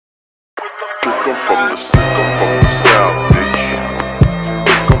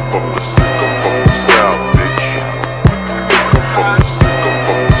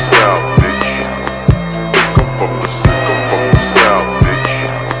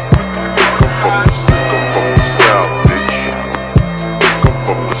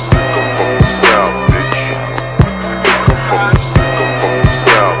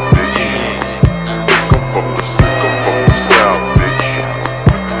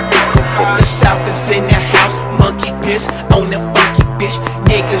On the funky bitch,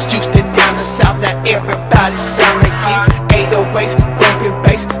 niggas used to down the south, now everybody sound like it. 808s, bumping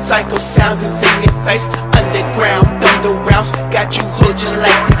bass, psycho sounds is in your face. Underground, thunder rounds, got you hood just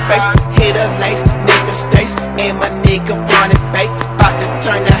like the bass. Hit a lace, nigga stays, and my nigga Barney Bay. About to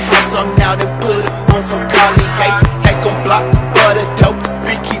turn the house on now, then put him on some Cartier. Heck on block for the dope,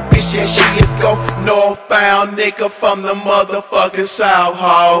 freaky bitch, yeah she a go. Northbound nigga from the motherfucking South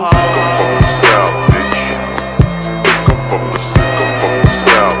Hall.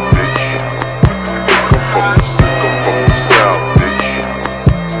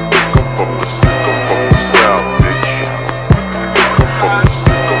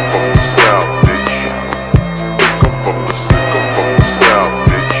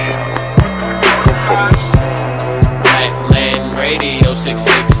 Radio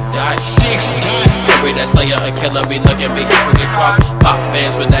 66.6. Carry that slayer, a killer, be looking, be having it cross. Pop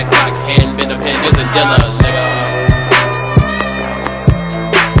bands with that Glock, hand, been a pen, and dealers, nigga.